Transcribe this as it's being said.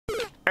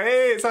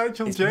it's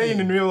actual Jane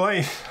in real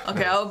life.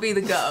 Okay, I'll be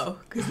the girl,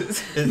 because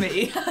it's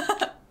me.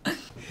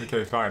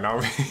 Okay, fine,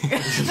 I'll be...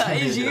 That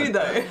is you,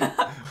 though.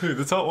 Who,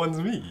 the top one's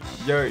me.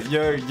 Yo,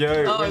 yo,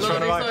 yo, Oh, which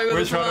one am I?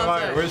 Which one am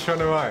I? Which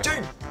one am I?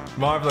 Jane!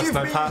 Marvellous,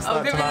 now pass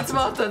that Give me the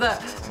tomato, there.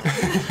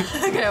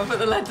 Okay, I'll put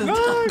the letters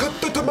down.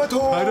 Got the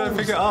tomato! How do I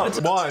pick it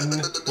up? One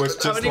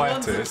with just many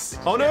ones? lettuce.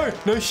 Oh no,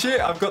 no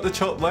shit, I've got the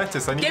chopped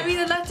lettuce. I need Give me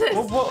the lettuce.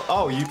 What?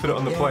 Oh, you put it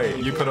on the plate.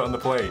 You put it on the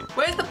plate.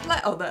 Where's the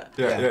plate? Oh, there.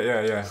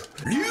 Yeah.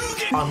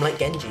 I'm like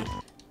Genji.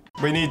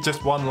 We need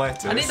just one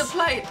lettuce. I need the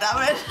plate,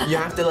 damn it. You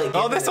have to like.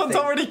 Oh, this one's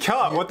already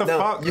cut. What the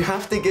fuck? You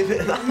have to give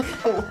it.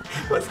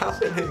 What's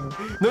happening?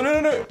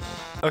 No.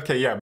 Okay,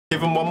 yeah.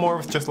 Give him one more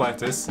with just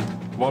lettuce.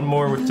 One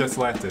more with just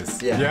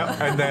lettuce. Yeah.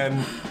 And then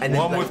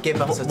one like, with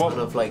give us a ton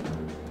of like.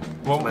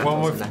 one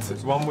with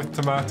tomatoes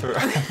tomato.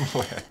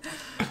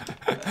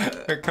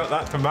 Cut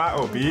that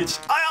tomato, bitch.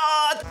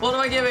 What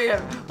am I giving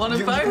him? One of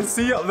You can both?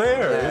 see up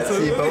there. Yeah, It's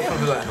see a- both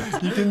of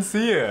them. You can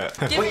see it.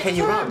 Give Wait, me can the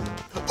you plate. run?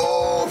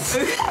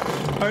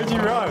 Oh! How'd you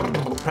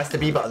run? Press the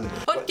B button.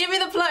 Oh, give me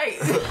the plate.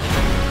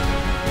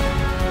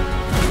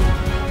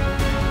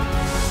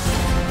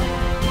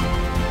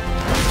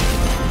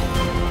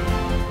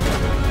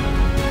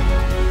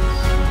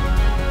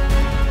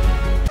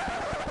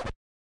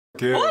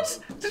 Good. What?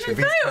 Did we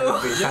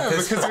fail? Yeah,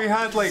 because we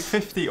had like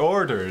 50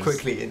 orders.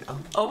 Quickly in.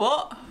 Oh,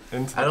 what?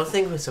 I don't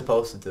think we're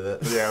supposed to do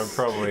it. Yeah,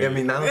 probably. I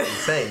mean, that was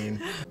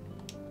insane.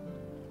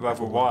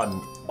 Level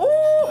 1.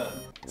 Ooh.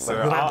 So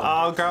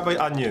I'll grab an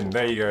onion.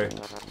 There you go.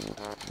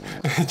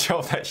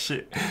 Chop that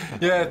shit.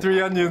 Yeah,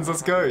 3 onions.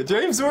 Let's go.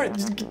 James,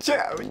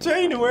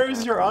 Jane, where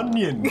is your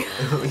onion?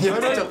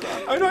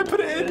 How do I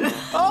put it in?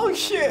 Oh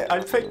shit! I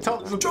picked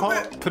up the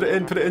pot. Put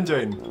it in,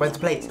 Jane. Where's the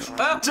plate?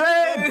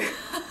 Jane!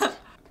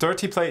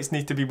 Dirty plates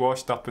need to be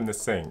washed up in the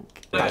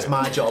sink. That's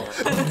my job.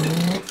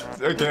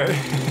 Okay.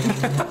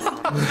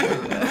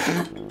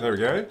 There we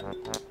go.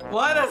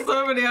 Why are there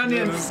so many There's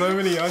onions? so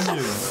many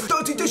onions.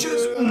 Dirty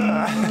dishes!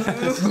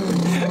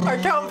 I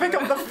can't pick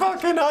up the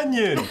fucking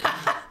onion.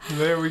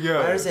 There we go.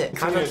 Where is it?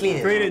 How do I clean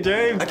it? Clean it,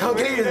 James. I can't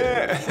clean it.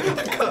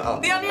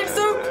 The onion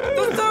soup!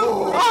 The soup!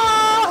 Oh.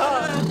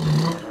 Ah!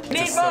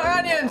 Need more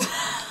onions!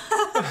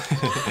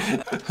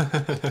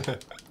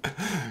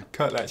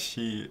 Cut that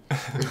shit.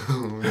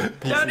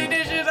 Dirty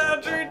dishes,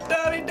 Andrew!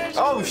 Dirty dishes!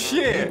 Oh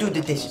shit! Do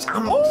the dishes.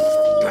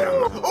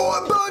 Oh,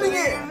 I'm burning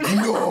it!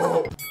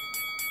 No!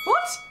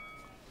 What?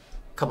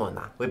 Come on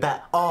now. We're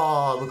back.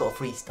 Oh, we got a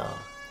 3-star.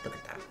 Look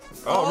at that.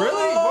 Oh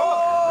really?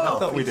 What? I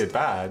thought we did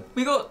bad.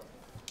 We got...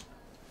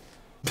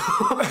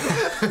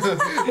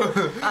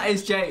 That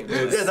is James.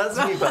 Yeah, that's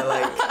me, but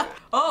like.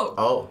 Oh!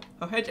 Oh.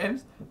 Oh, hey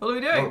James. What are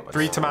we doing?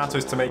 3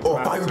 tomatoes to make Oh,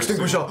 tomato fire soup.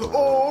 extinguisher.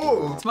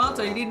 Oh!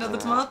 Tomato, you need another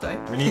tomato.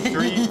 We need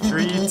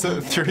three.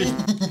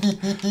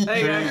 There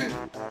you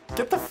go.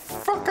 Get the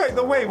fuck out of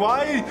the way.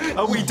 Why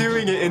are we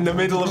doing it in the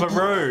middle of a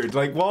road?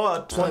 Like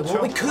what? Wait, what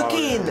are we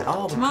cooking?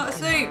 Oh, Tomato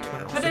soup!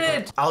 Put it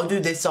in! I'll do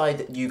this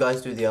side, you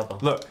guys do the other.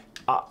 Look,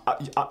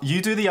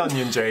 you do the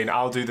onion, Jane.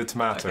 I'll do the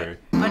tomato. Okay.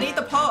 I need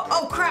the pot.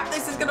 Oh crap,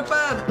 this is gonna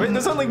burn. Wait,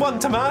 there's only 1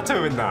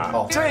 tomato in that.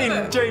 Oh.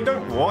 Jane,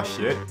 don't wash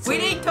it. We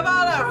need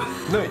tomato.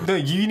 No,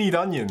 you need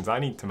onions. I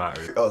need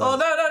tomato. Oh no,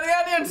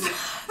 the onions.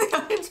 The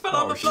onions fell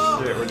on the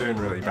floor. Shit, we're doing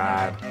really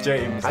bad.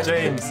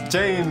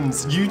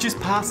 James, you just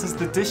pass us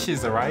the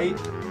dishes, alright?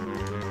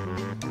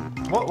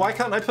 What? Why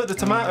can't I put the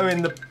tomato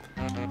in the...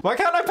 Why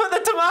can't I put the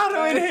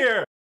tomato in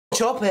here?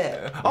 Chop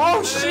it.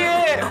 Oh shit!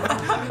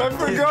 I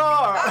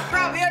forgot! Oh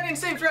crap, the onion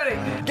soup's ready.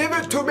 Give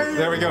it to me.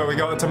 There we go, we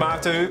got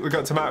tomato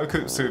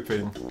cooked soup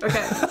in. Okay.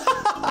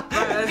 Right,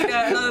 let's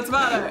get another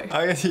tomato.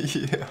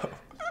 Yeah.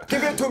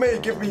 Give it to me.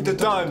 Give me the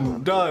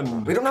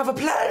Done. We don't have a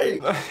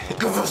plate.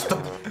 Give us the.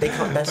 They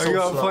can't. They're so I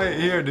got a slow. plate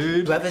here,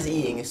 dude. Whoever's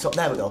eating is stop.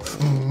 There we go.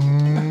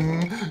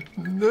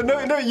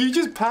 No, you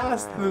just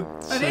passed the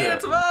I need a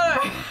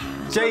tomato.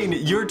 Jane,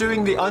 you're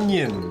doing the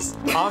onions.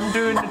 I'm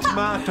doing the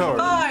tomato.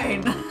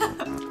 Fine.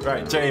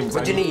 Right, James,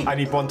 What do you need? I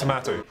need 1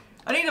 tomato.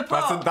 I need a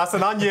pot. That's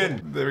an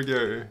onion. There we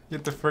go.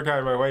 Get the frick out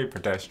of my way,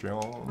 pedestrian.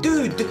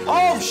 Dude.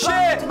 Oh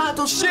shit!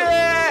 Tomato Shit!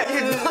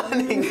 You're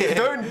burning it.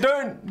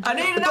 Don't. I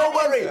need an Don't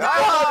worry.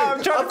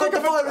 I'm trying I've to got the think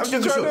of fire it.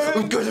 extinguisher.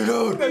 Get it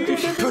out.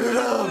 Put it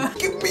out.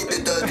 Give me the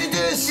dirty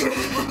dish.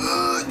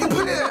 You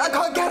put it. I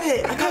can't get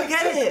it. I can't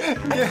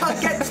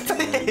get the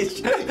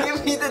dish. Give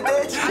me the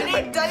dish. I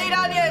need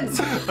onions.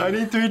 I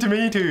need 3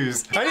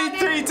 tomatoes. I need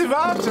 3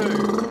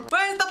 tomatoes.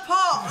 Where's the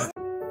pot?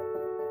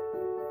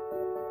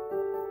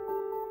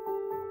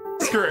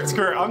 Screw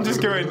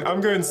it.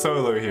 I'm going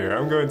solo here.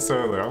 I'm going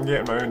solo. I'm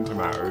getting my own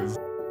tomatoes.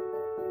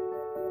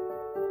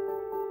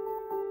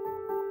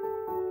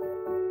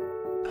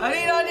 I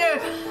need onion.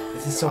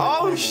 This is so.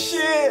 Oh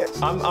shit!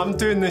 I'm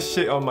doing this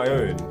shit on my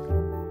own.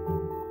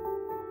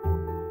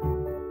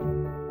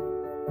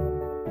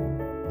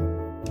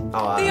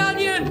 Oh, The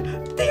onion.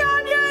 The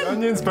onion.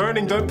 Onion's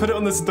burning. Don't put it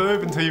on the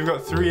stove until you've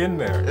got 3 in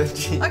there.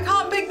 I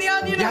can't pick the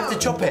onion You out. have to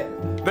chop it.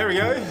 There we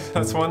go.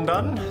 That's 1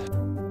 done.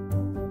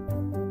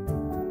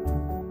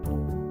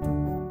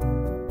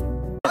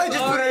 I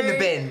just put it in the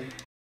bin.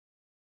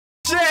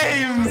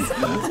 James!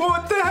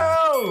 What the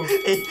hell?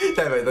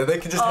 No, they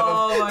can just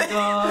Oh my have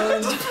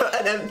god. just put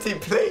an empty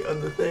plate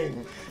on the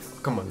thing.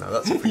 Come on now,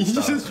 that's a free You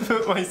stuff. just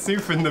put my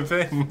soup in the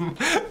bin.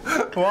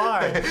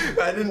 Why?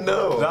 I didn't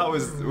know. That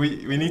was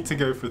we need to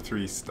go for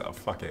 3 stuff.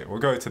 Fuck it, we'll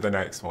go to the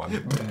next one.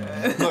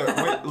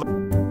 Look, look.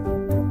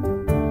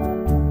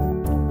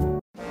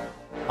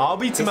 I'll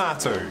be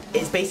tomato.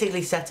 It's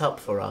basically set up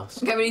for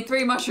us. Okay, we need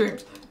 3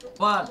 mushrooms.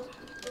 1,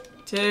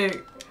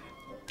 2,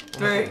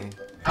 3.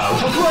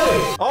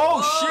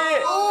 Oh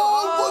shit!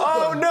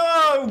 Oh,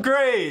 Oh no!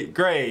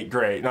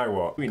 Great. Now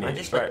what? We I need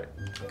just right.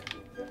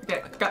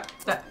 Okay, go.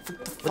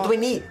 What do we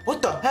need?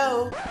 What the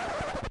hell?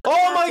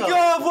 Oh my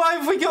god! Why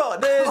have we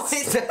got What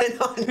this? is an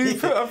Who onion?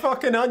 put a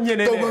fucking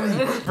onion in Don't worry.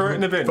 it? Throw it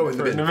in the bin. Throw it in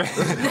the bin.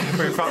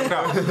 We fucked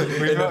up.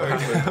 We never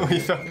fucked. We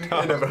fucked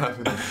up. It never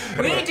happened.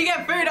 We need to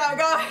get food out,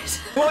 guys.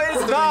 What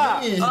is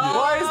that? need?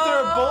 Why is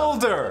there a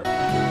boulder?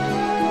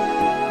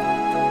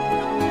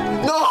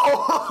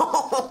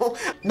 No!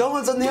 No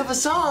one's on the other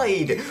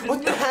side.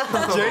 What the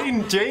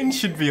hell? Jane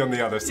should be on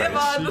the other side. Yeah,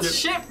 man, She the gets-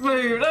 ship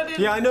moved. I didn't...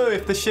 Yeah, I know.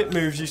 If the ship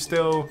moves, you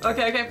still.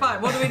 Okay,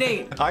 fine. What do we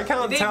need? I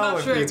can't We need tell if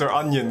mushrooms. these are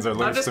onions or I'm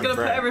loaves just of gonna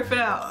put bread. everything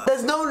out.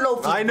 There's no loaf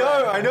of I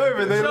bread. know,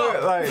 but they Stop.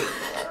 look like.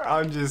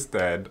 I'm just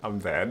dead. I'm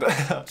dead.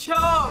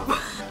 Chop.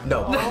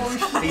 No.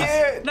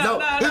 Shit. No,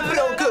 Who put it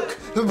on cook?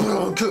 Who put it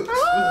on cook?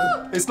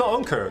 It's not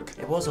on cook.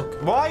 It was on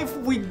cook. Why have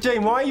we,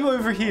 Jane? Why are you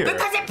over here?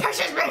 Because it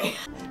pushes me.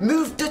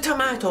 Move the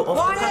tomato off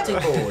Why the cutting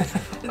board.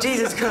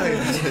 Jesus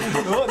Christ.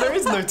 What? There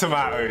is no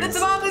tomatoes. The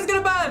tomato's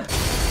gonna burn.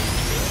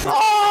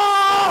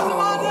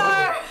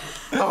 Oh!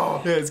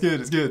 Oh Yeah, it's good.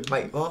 It's good.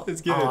 Wait, what?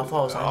 It's good. Oh, I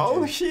thought it was Oh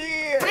onion.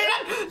 shit!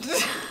 no!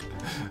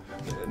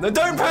 No,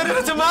 don't put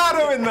a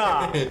tomato in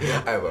that.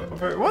 I will.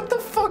 What the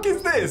fuck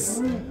is this?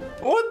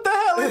 What the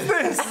hell is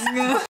this?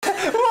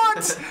 What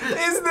is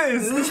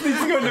this? This needs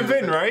to go in the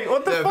bin, right?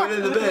 What the Yeah, fuck? put it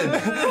in the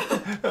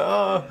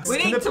bin. We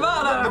need The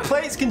tomato.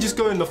 plates can just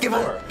go in the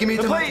floor. give me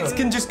the tomato. plates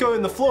can just go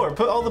in the floor.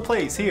 Put all the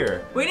plates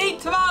here. We need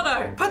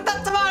tomato. Put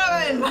that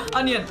tomato in.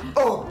 Onion.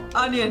 Oh,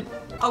 Onion.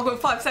 I'll go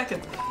 5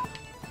 seconds.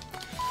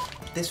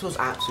 this was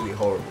absolutely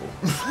horrible.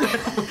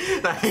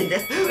 Like,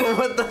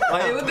 what the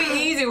It hell? would be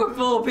easy with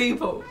 4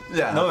 people.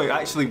 Yeah. No, it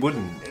actually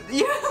wouldn't.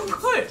 Yeah,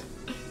 it would.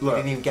 Look.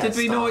 We didn't even get Did a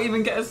we start. not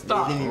even get a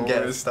start? We didn't even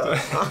get a start.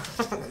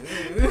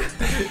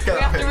 We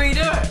have to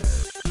redo it.